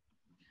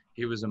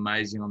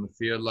amazing on the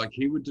field. Like,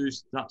 he would do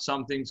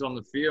some things on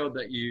the field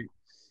that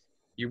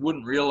you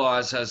wouldn't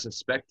realise as a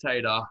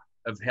spectator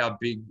of how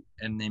big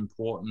and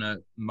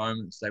important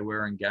moments they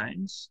were in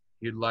games.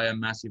 He'd lay a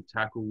massive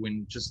tackle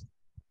when just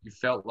you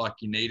felt like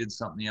you needed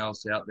something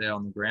else out there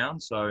on the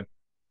ground. So,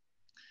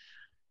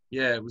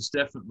 yeah, it was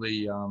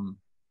definitely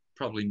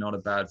probably not a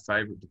bad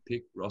favourite to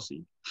pick,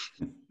 Rossi.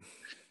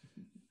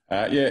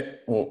 Yeah,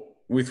 well,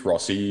 with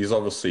Rossi, he's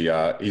obviously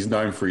he's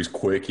known for his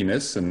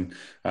quirkiness. And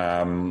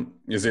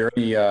is there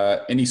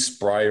any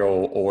spray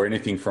or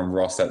anything from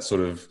Ross that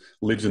sort of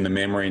lives in the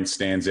memory and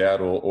stands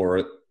out,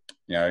 or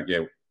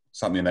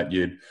something that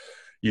you'd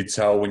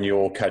tell when you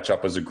all catch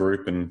up as a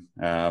group, and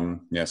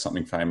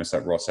something famous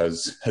that Ross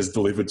has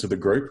delivered to the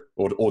group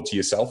or to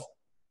yourself?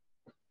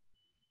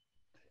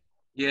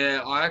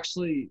 Yeah, I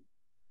actually,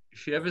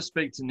 if you ever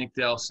speak to Nick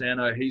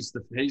D'Alsano, he's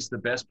the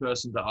best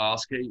person to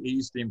ask. He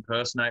used to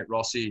impersonate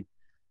Rossi.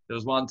 There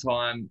was one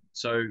time,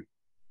 so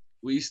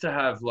we used to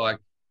have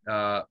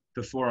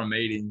before a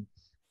meeting,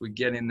 we'd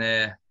get in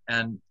there,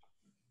 and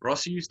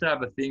Rossi used to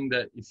have a thing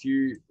that if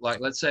you,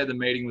 let's say the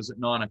meeting was at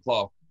 9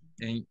 o'clock,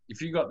 and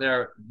if you got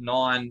there at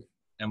 9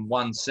 and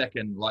 1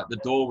 second, the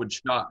door would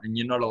shut and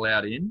you're not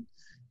allowed in,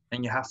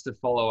 and you have to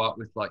follow up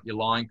with your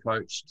line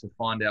coach to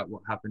find out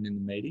what happened in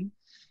the meeting.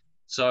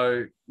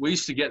 So we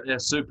used to get there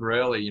super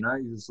early, It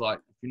was if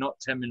you're not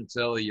 10 minutes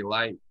early, you're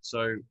late.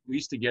 So we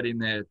used to get in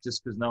there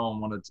just because no one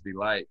wanted to be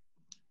late.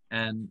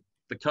 And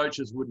the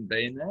coaches wouldn't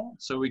be in there.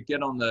 So we'd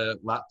get on the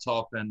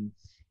laptop and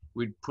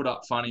we'd put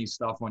up funny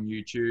stuff on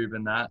YouTube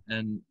and that.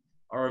 And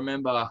I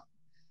remember,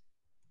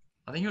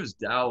 I think it was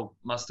Dal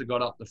must have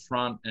got up the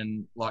front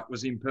and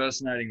was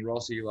impersonating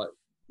Rossi,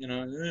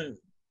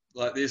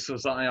 like this or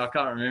something. I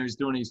can't remember. He was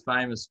doing his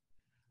famous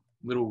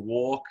little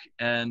walk,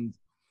 and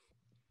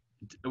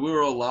we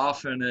were all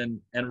laughing,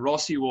 and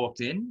Rossi walked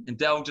in, and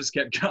Dal just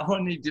kept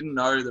going. He didn't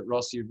know that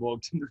Rossi had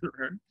walked into the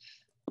room.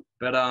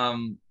 But, how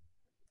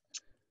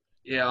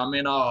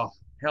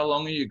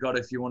long have you got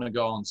if you want to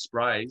go on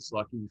sprays?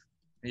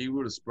 He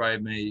would have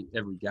sprayed me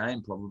every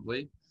game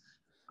probably.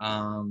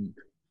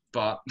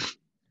 But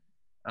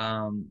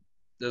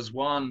there's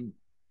one,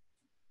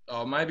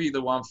 maybe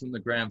the one from the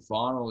grand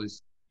final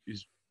is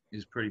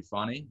pretty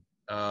funny.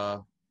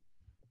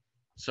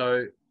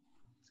 So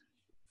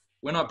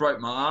when I broke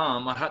my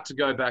arm, I had to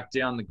go back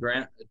down to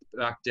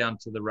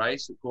the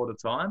race at quarter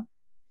time,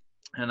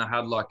 and I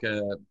had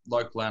a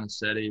local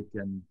anaesthetic,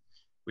 and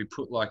we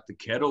put the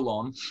kettle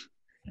on.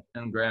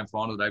 And grand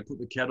final day, put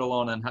the kettle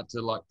on and had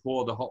to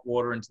pour the hot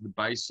water into the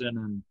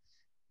basin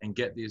and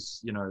get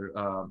this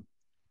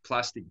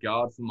plastic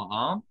guard for my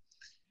arm.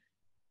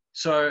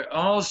 So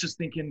I was just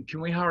thinking,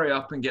 can we hurry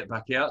up and get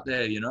back out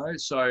there?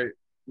 So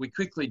we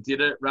quickly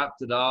did it,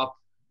 wrapped it up.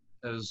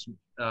 It was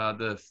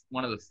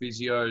one of the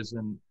physios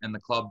and the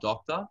club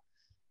doctor,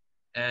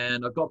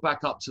 and I got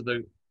back up to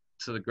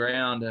the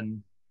ground,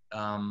 and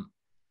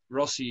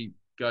Rossi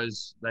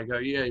goes,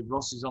 yeah,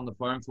 Rossi's on the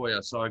phone for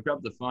you. So I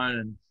grabbed the phone,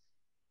 and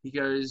he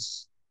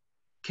goes,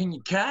 can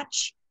you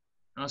catch?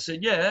 And I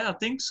said, yeah, I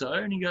think so.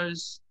 And he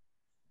goes,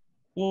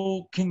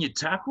 well, can you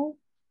tackle?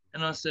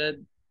 And I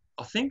said,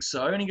 I think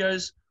so. And he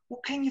goes,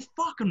 well, can you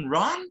fucking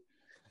run?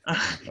 And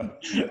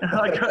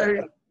I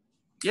go,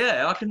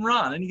 yeah, I can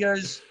run. And he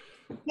goes,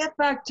 get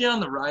back down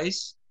the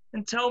race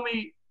and tell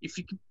me if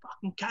you can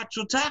fucking catch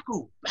or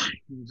tackle.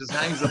 He just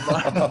hangs the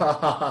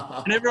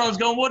phone. And everyone's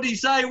going, what did he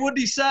say? What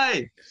did he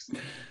say?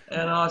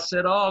 And I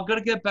said, I've got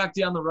to get back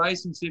down the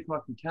race and see if I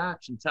can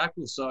catch and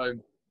tackle. So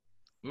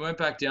we went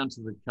back down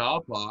to the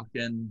car park,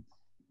 and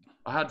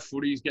I had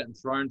footies getting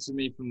thrown to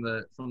me from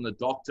the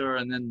doctor,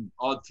 and then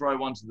I'd throw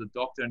one to the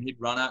doctor and he'd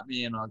run at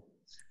me, and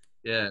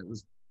it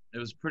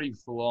was pretty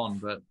full on.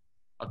 But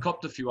I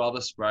copped a few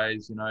other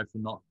sprays,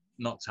 for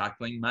not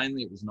tackling.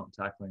 Mainly it was not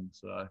tackling.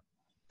 So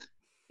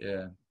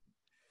yeah,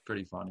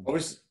 pretty funny.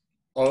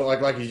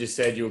 Like you just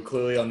said, you were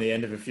clearly on the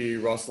end of a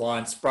few Ross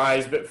Lyon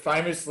sprays, but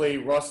famously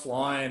Ross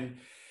Lyon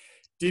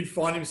did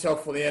find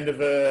himself on the end of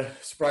a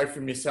spray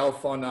from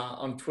yourself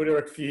on Twitter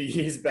a few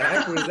years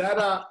back. Was that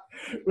up?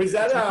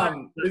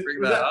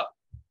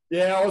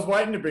 Yeah, I was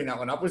waiting to bring that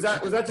one up. Was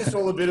that just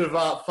all a bit of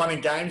fun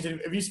and games?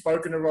 And have you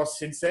spoken to Ross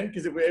since then?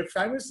 Because it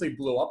famously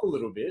blew up a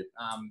little bit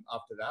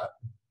after that.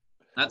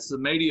 That's the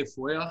media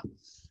for you.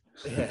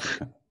 Yeah.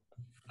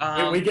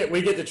 We get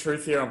the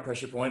truth here on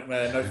Pressure Point.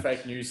 No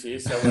fake news here,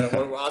 so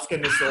we're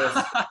asking the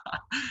source.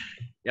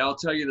 Yeah, I'll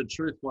tell you the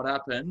truth. What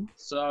happened?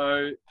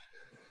 So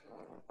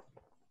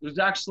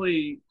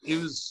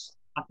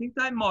I think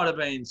they might have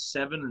been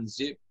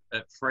 7-0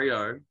 at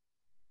Freo,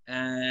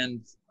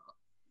 and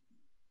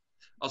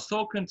I was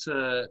talking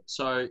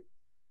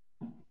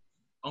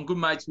I'm good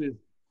mates with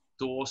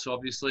Dorse,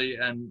 obviously,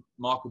 and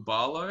Michael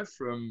Barlow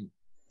from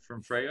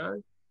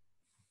Freo.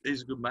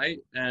 He's a good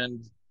mate,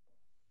 and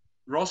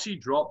Rossi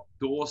dropped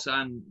Dorse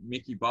and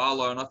Mickey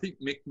Barlow, and I think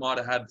Mick might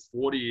have had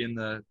 40 in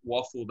the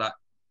waffle that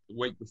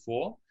week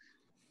before.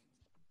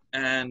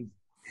 And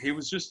he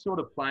was just sort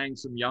of playing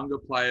some younger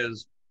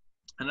players.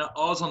 And I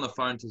was on the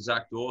phone to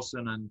Zach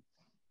Dawson,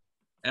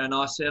 and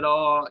I said,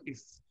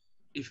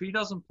 if he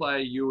doesn't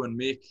play you and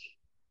Mick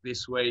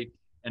this week,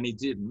 and he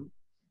didn't,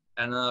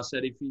 And I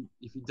said, if he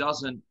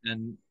doesn't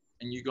and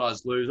you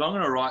guys lose, I'm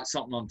going to write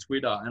something on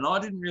Twitter. And I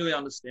didn't really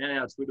understand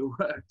how Twitter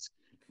worked.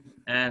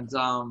 And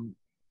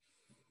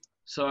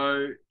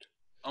so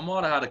I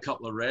might have had a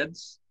couple of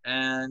reds.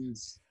 And,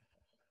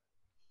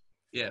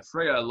 yeah,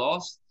 Freo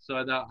lost.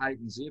 So they're 8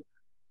 and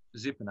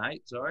zip and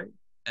 8, sorry.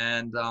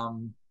 And,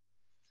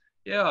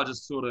 yeah, I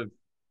just sort of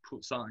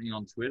put something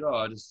on Twitter.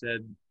 I just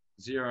said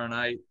 0 and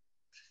 8.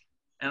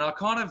 And I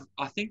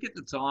think at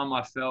the time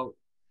I felt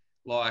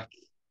like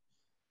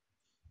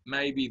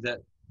maybe that,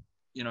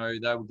 you know,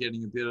 they were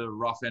getting a bit of a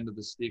rough end of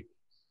the stick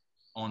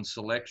on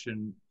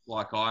selection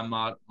like I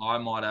might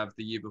have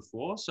the year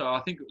before. So I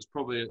think it was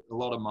probably a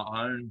lot of my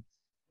own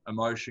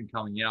emotion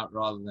coming out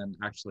rather than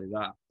actually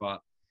that.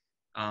 But,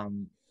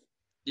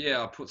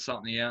 yeah, I put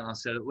something out and I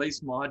said, at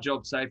least my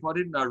job's safe. I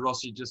didn't know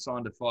Rossi just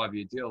signed a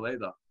 5-year deal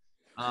either.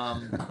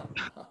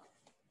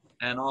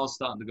 And I was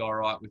starting to go all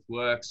right with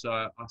work. So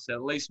I said,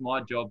 at least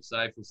my job's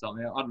safe or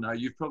something. I don't know.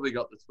 You've probably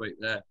got the tweet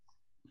there.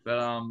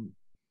 But,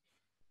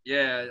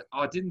 yeah,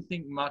 I didn't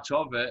think much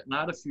of it. And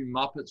I had a few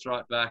Muppets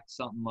right back,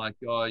 something like,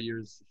 oh,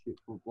 you're a shit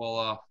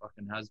footballer,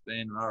 fucking has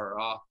been, rah, rah,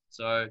 rah.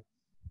 So,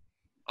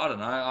 I don't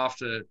know.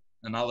 After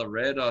another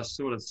red, I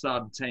sort of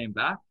started teeing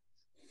back.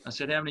 I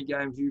said, how many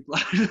games have you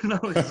played? And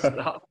all this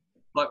stuff.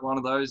 Like one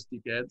of those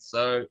dickheads.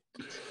 So,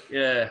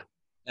 yeah.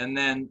 And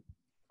then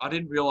I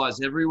didn't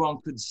realise everyone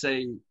could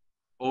see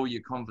all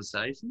your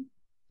conversation.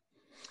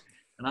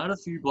 And I had a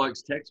few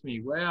blokes text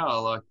me,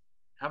 wow, like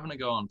having a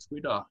go on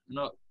Twitter. And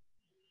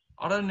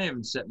I don't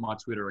even set my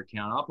Twitter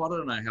account up. I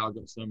don't know how I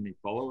got so many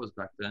followers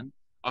back then.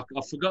 I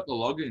forgot the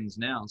logins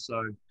now.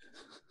 So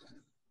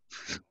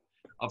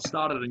I've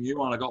started a new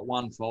one. I got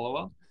 1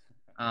 follower.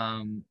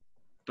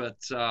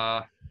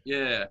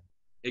 Yeah,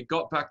 it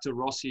got back to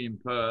Rossi in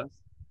Perth.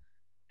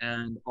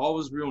 And I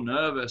was real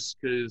nervous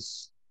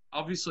because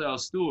obviously I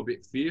was still a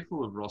bit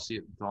fearful of Rossi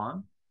at the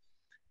time.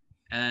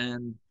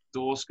 And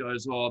Dorse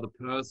goes, oh, the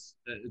Perth,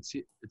 it's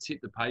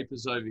hit the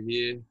papers over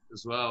here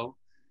as well.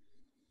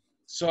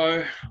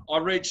 So I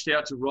reached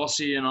out to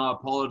Rossi and I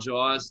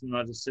apologised and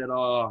I just said,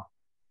 oh,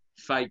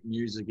 fake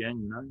news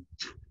again, you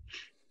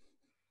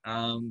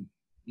know.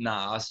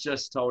 I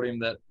just told him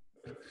that,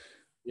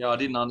 yeah, I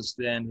didn't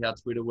understand how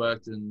Twitter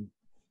worked and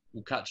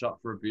we'll catch up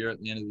for a beer at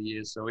the end of the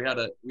year. So we had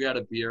a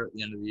beer at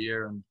the end of the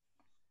year and,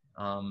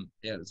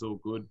 yeah, it's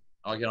all good.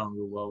 I get on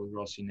real well with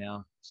Rossi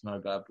now. It's no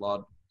bad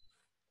blood.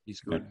 He's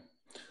good. Yeah.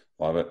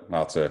 Love it.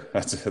 No,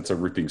 it's a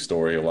ripping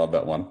story. I love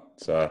that one.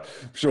 So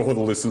I'm sure all the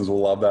listeners will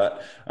love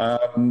that.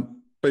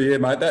 But yeah,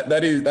 mate,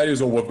 that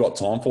is all we've got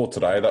time for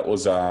today. That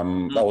was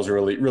a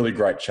really, really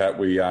great chat.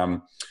 We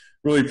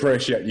really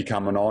appreciate you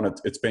coming on.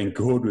 It's been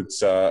good.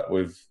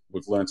 We've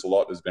learned a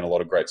lot. There's been a lot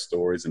of great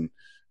stories, and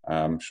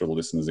I'm sure the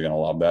listeners are going to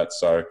love that.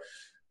 So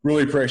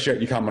really appreciate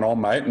you coming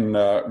on, mate, and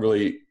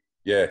really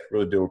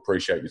do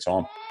appreciate your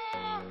time.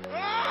 No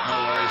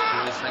worries,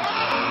 boys. Thanks for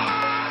having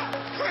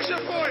me.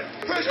 Pressure point!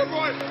 Pressure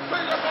point!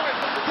 Pressure point!